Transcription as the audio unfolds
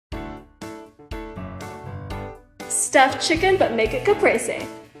Stuffed chicken, but make it caprese.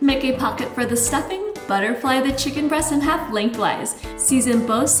 Make a pocket for the stuffing, butterfly the chicken breast in half lengthwise. Season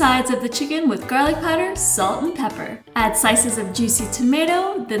both sides of the chicken with garlic powder, salt, and pepper. Add slices of juicy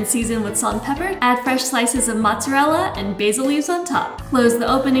tomato, then season with salt and pepper. Add fresh slices of mozzarella and basil leaves on top. Close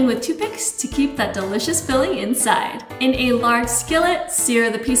the opening with toothpicks to keep that delicious filling inside. In a large skillet,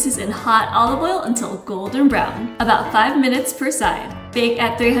 sear the pieces in hot olive oil until golden brown, about 5 minutes per side. Bake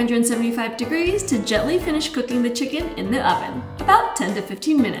at 375 degrees to gently finish cooking the chicken in the oven, about 10 to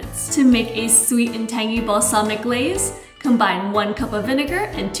 15 minutes. To make a sweet and tangy balsamic glaze, combine 1 cup of vinegar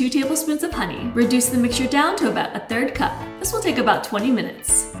and 2 tablespoons of honey. Reduce the mixture down to about 1/3 cup. This will take about 20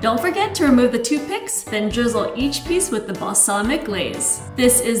 minutes. Don't forget to remove the toothpicks, then drizzle each piece with the balsamic glaze.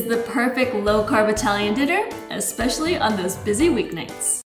 This is the perfect low-carb Italian dinner, especially on those busy weeknights.